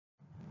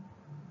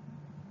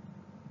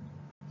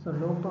So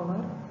low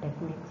power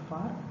techniques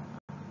for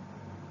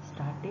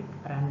static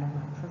random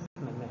access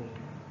memory.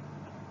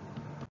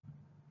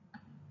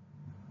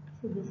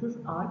 So this is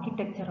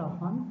architecture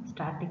of a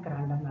static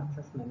random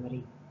access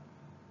memory.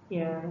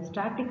 A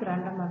static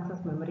random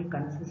access memory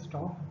consists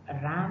of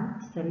RAM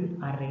cell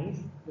arrays.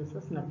 This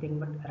is nothing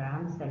but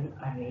RAM cell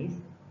arrays,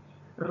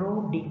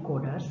 row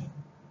decoders,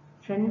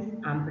 sense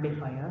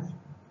amplifiers,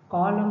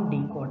 column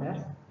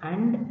decoders,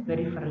 and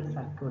peripheral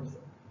circuits.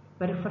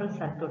 Peripheral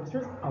circuits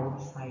is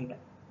outside.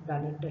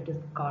 That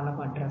is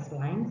column address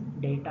lines,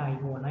 data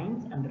IO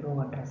lines, and row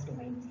address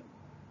lines.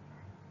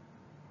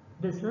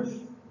 This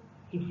is,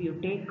 if you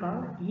take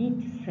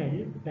each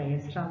cell, the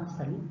SRAM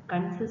cell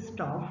consists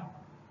of,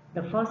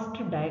 the first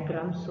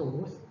diagram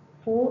shows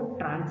 4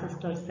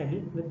 transistor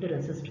cell with the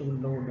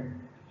resistive load.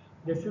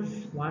 This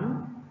is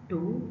 1,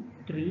 2,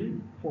 3,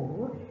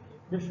 4.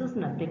 This is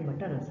nothing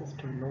but a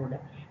resistive load.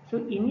 So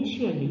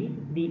initially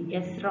the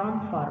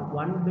SRAM for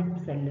 1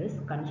 bit cell is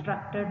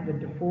constructed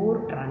with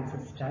 4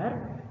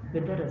 transistor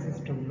with the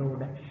resistive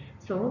load.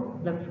 So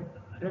the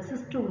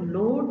resistive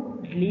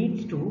load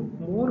leads to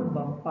more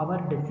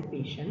power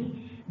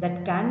dissipation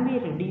that can be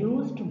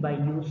reduced by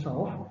use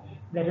of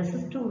the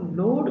resistive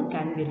load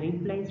can be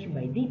replaced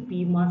by the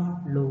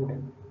PMOS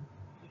load.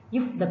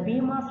 If the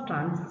PMOS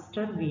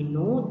transistor, we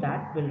know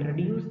that will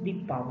reduce the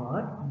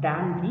power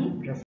than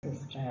the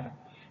resistor.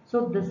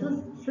 So this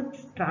is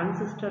 6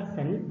 transistor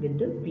cell with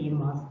the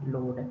PMOS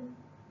load.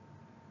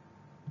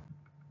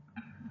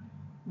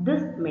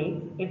 This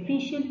makes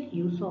efficient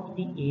use of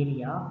the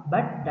area,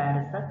 but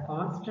there is a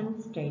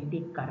constant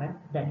static current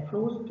that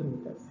flows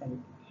through the cell.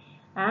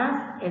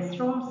 As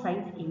SRAM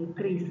size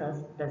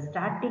increases, the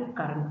static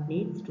current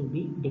needs to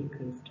be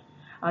decreased.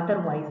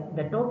 Otherwise,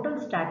 the total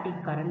static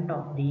current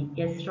of the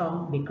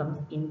SRAM becomes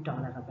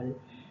intolerable.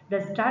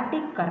 The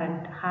static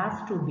current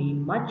has to be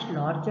much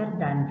larger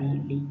than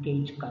the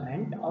leakage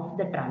current of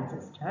the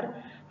transistor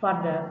for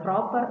the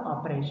proper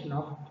operation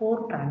of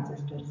 4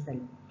 transistor cell.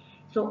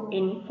 So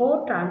in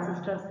 4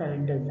 transistor cell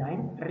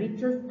design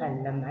reaches a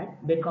limit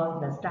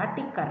because the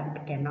static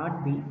current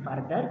cannot be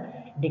further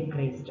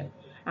decreased.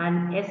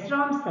 And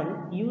SRAM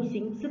cell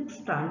using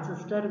 6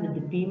 transistor with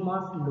the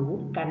PMOS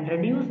load can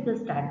reduce the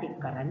static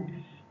current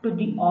to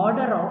the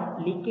order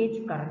of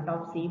leakage current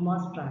of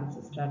CMOS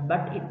transistor,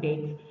 but it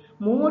takes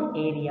more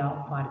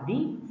area for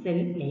the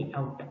cell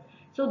layout.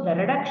 So the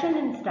reduction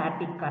in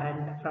static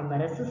current from a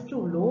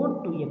resistive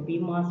load to a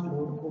PMOS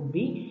load could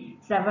be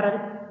several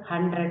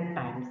hundred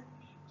times.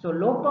 So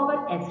low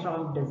power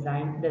SRAM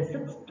design, the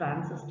 6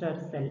 transistor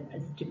cell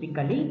is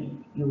typically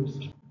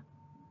used.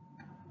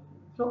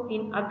 So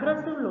in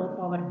aggressive low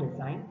power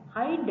design,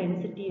 high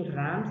density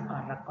RAMs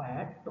are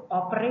required to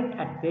operate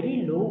at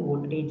very low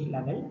voltage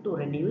level to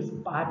reduce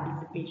power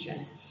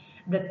dissipation.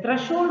 The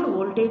threshold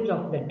voltage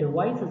of the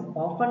device is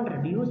often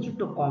reduced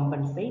to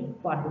compensate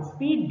for the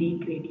speed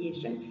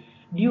degradation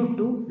due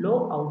to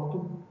low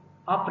output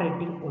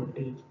operating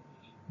voltage.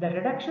 The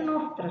reduction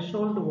of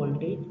threshold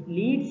voltage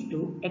leads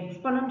to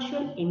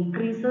exponential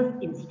increases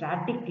in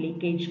static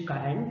leakage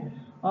current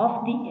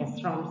of the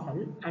SRAM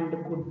cell and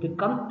could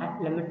become a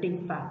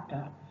limiting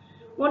factor.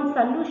 One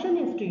solution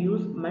is to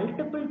use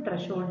multiple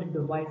threshold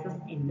devices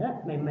in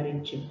the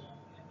memory chip.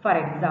 For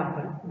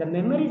example, the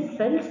memory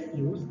cells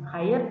use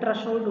higher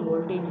threshold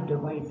voltage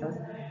devices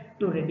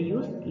to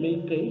reduce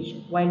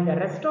leakage, while the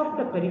rest of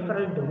the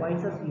peripheral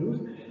devices use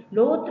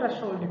low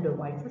threshold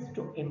devices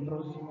to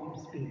improve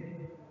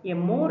speed. A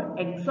more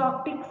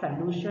exotic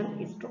solution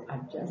is to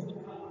adjust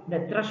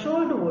the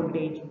threshold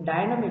voltage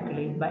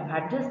dynamically by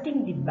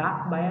adjusting the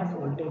back bias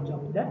voltage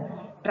of the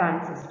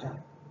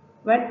transistor.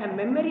 When a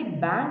memory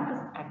bank is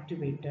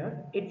activated,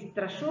 its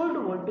threshold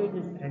voltage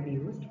is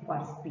reduced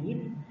for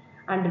speed,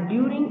 and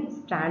during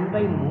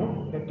standby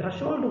mode, the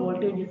threshold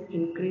voltage is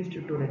increased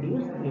to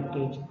reduce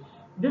leakage.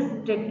 This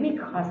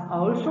technique has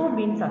also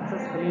been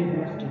successfully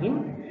used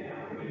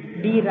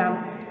in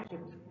DRAM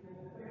chips.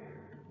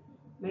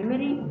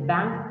 Memory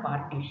bank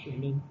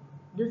partitioning.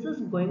 This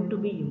is going to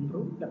be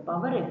improve the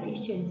power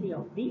efficiency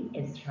of the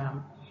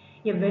SRAM.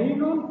 A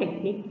well-known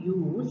technique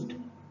used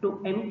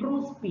to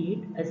improve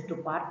speed is to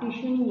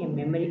partitioning a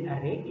memory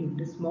array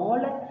into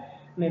smaller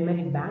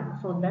memory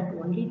banks so that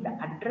only the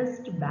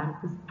addressed bank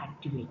is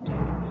activated.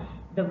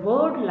 The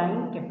word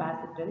line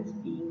capacitance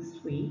being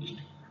switched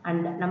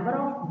and the number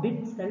of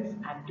bit cells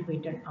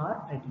activated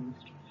are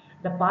reduced.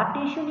 The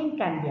partitioning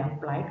can be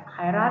applied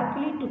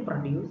hierarchically to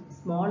produce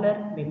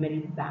smaller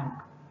memory bank.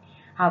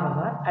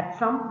 However, at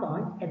some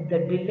point, the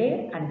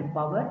delay and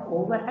power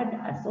overhead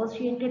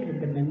associated with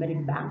the memory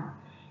bank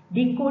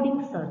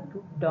decoding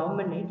circuit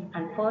dominates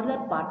and further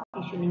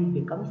partitioning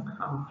becomes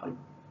harmful.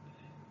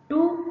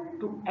 2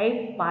 to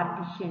 8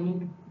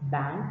 partitioning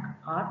bank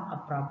are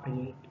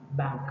appropriate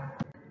bank.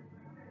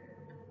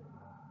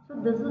 So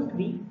this is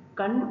the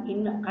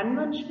in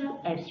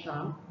conventional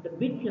SRAM, the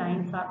bit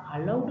lines are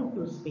allowed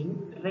to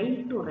swing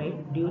rail to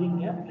rail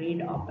during a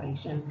read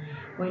operation.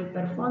 While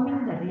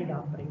performing the read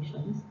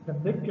operations, the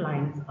bit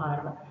lines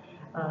are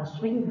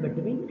swing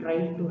between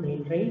rail to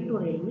rail. Rail to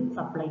rail means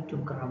supply to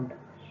ground.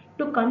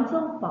 To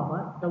conserve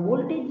power, the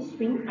voltage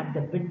swing at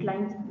the bit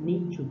lines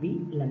need to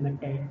be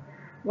limited.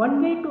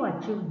 One way to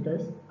achieve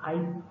this,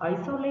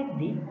 isolate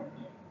the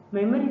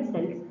memory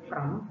cells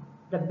from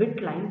the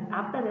bit lines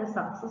after a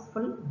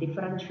successful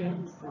differential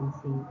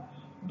sensing.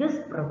 This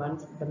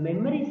prevents the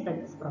memory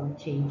cells from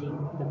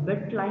changing the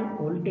bit line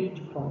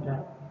voltage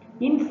further.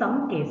 In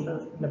some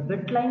cases, the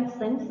bit line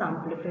sense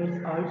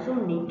amplifiers also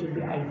need to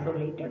be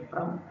isolated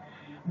from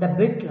the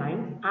bit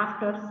lines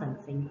after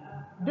sensing.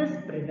 This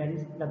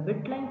prevents the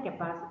bit line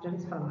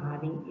capacitance from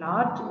having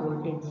large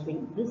voltage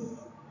swing,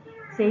 this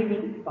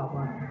saving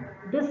power.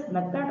 This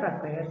method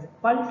requires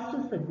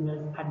pulsed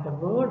signals at the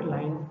word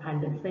lines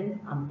and sense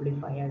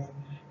amplifiers.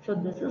 So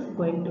this is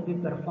going to be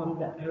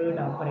performed the read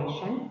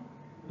operation.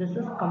 This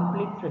is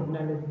complete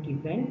signal is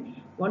given.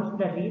 Once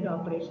the read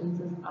operations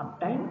is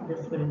obtained,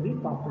 this will be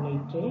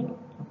populated.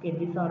 Okay,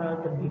 these are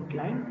all the bit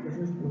lines. This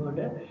is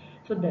word.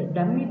 So the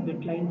dummy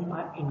bit lines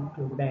are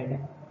included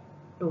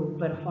to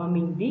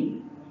performing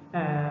the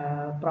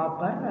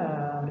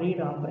proper read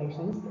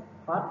operations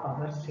for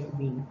power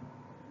saving.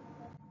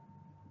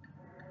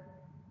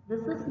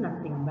 This is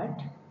nothing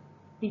but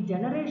the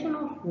generation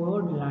of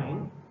word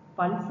line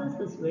pulses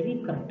is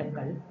very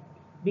critical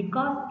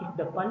because if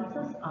the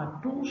pulses are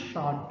too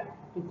short,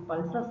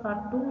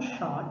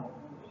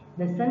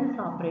 the sense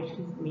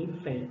operations may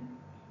fail.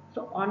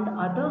 So on the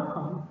other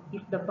hand,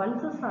 if the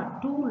pulses are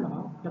too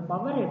long, the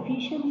power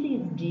efficiency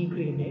is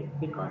degraded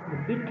because the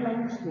bit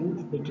line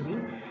swings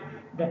between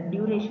the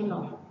duration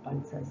of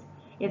pulses.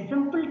 A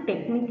simple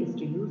technique is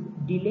to use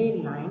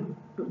delay line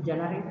to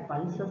generate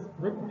pulses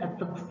with a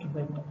fixed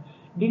width.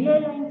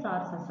 Delay lines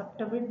are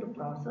susceptible to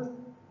process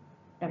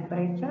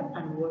temperature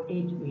and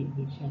voltage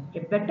variation. A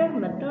better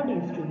method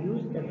is to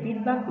use the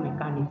feedback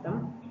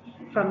mechanism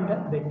from the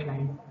bit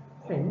lines.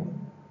 Since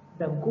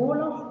the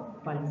goal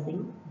of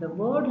pulsing the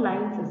word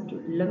lines is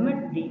to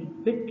limit the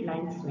bit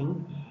line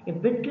swing, a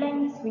bit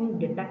line swing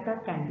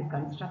detector can be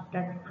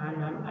constructed on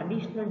an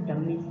additional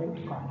dummy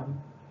set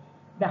column.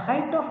 The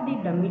height of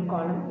the dummy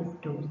column is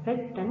to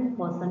set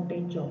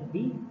 10% of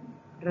the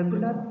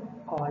regular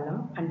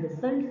column and the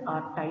cells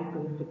are tied to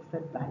a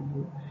fixed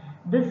value.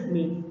 This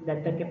means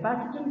that the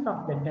capacitance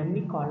of the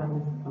dummy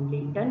column is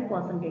only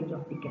 10%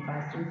 of the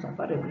capacitance of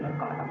a regular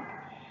column.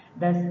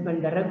 Thus,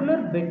 when the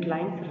regular bit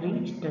lines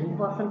reach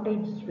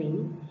 10%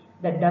 swing,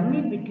 the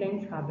dummy bit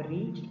lines have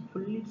reached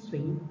full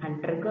swing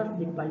and triggers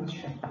the pulse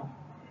shutoff.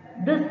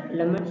 This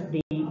limits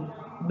the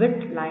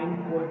bit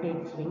line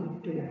voltage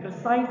swing to a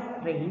precise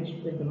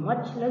range with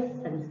much less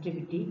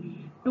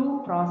sensitivity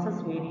to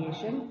process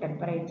variation,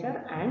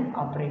 temperature and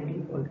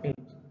operating voltage.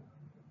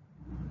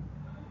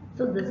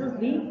 So this is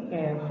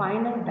the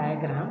final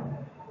diagram.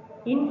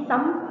 In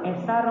some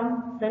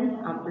SRM sense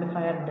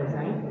amplifier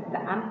design, the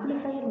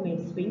amplifier may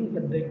swing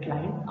the bit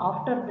lines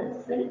after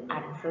the cell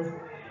access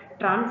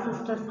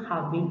transistors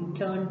have been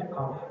turned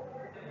off.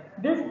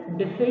 This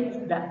defeats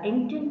the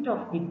intent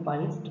of the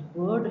pulsed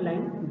word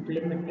line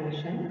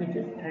implementation, which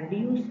is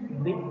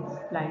reduced bit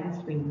line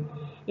swing.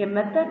 A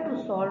method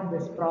to solve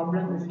this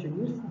problem is to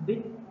use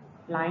bit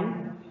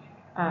line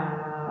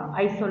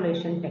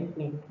isolation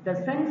technique. The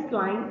sense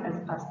line is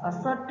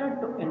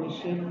asserted to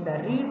initiate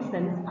the read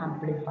sense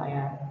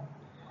amplifier.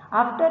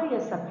 After a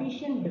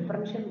sufficient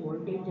differential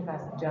voltage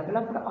has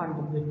developed on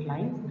the bit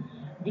lines,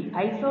 the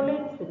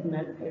isolate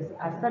signal is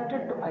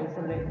asserted to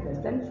isolate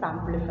the sense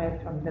amplifier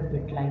from the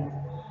bit lines.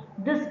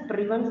 This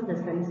prevents the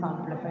sense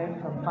amplifier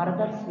from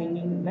further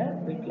swinging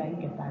the bit line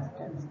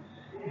capacitance.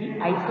 The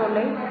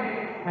isolate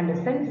and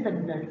the sense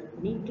signals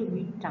need to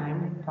be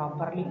timed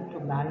properly to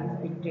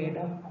balance the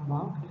trade-off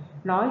among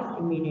noise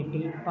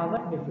immunity, power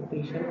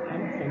dissipation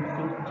and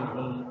sensing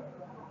delay.